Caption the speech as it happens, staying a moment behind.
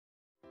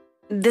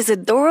This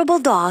adorable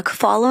dog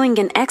following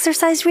an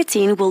exercise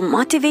routine will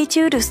motivate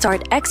you to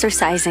start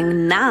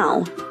exercising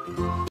now.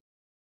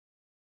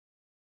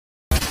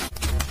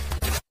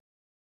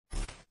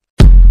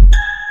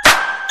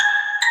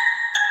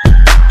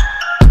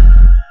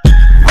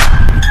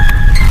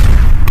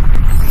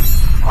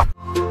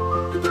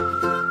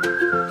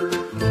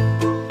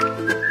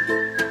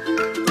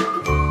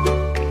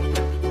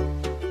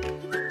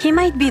 He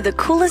might be the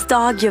coolest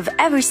dog you've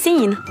ever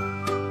seen.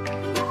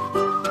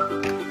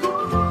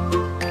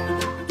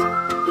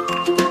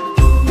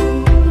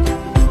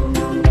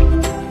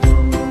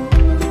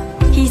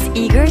 He's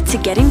eager to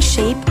get in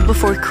shape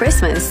before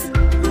Christmas.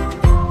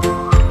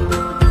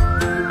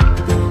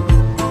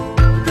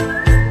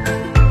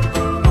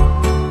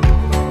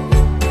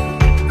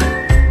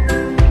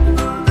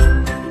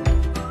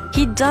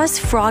 He does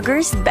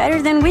Froggers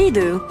better than we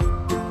do.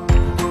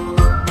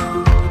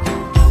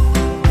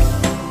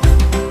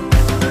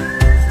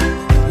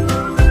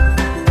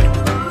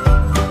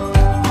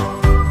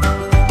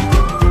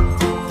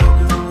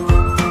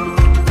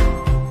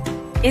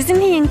 Isn't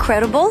he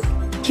incredible?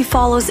 He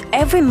follows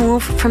every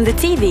move from the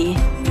TV.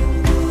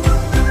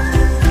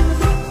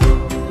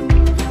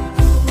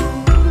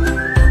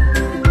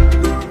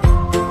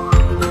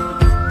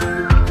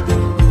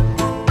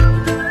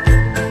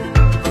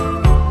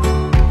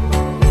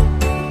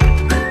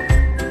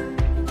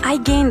 I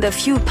gained a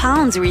few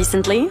pounds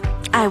recently.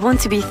 I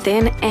want to be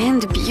thin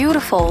and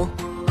beautiful.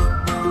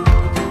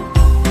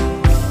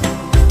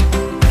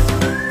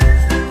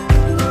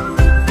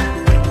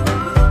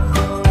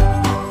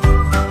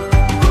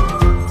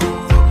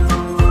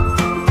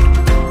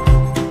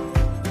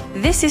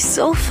 This is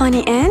so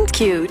funny and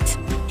cute.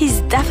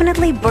 He's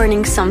definitely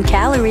burning some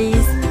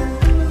calories.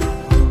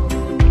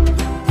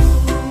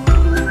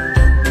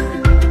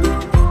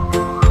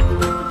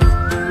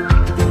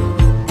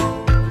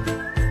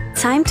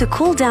 Time to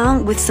cool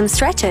down with some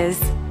stretches.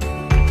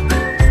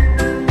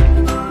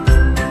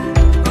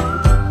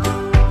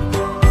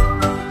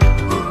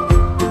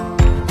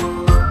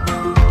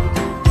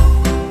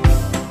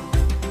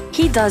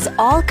 He does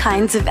all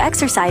kinds of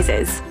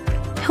exercises.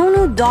 Who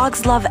knew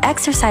dogs love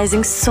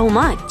exercising so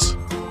much?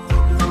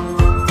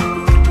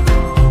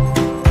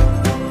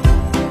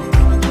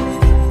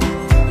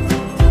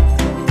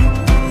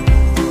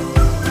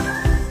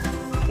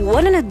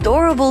 What an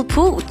adorable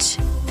pooch!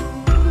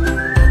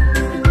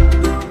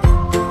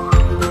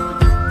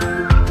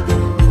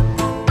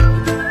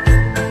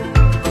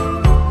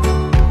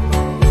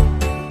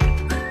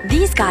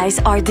 These guys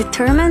are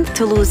determined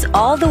to lose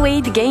all the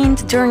weight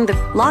gained during the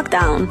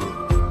lockdown.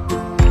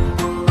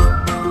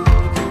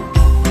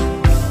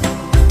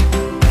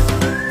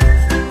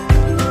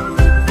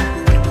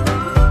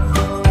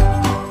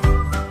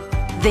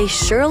 They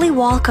surely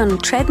walk on a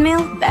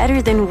treadmill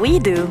better than we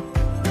do.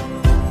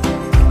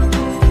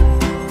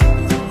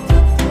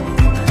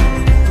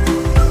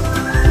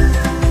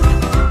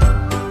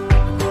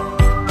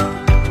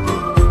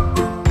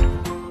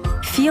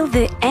 Feel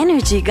the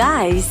energy,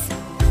 guys.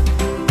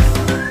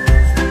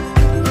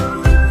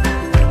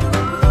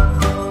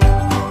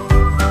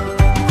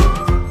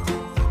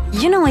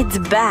 You know it's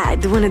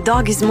bad when a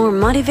dog is more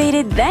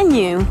motivated than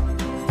you.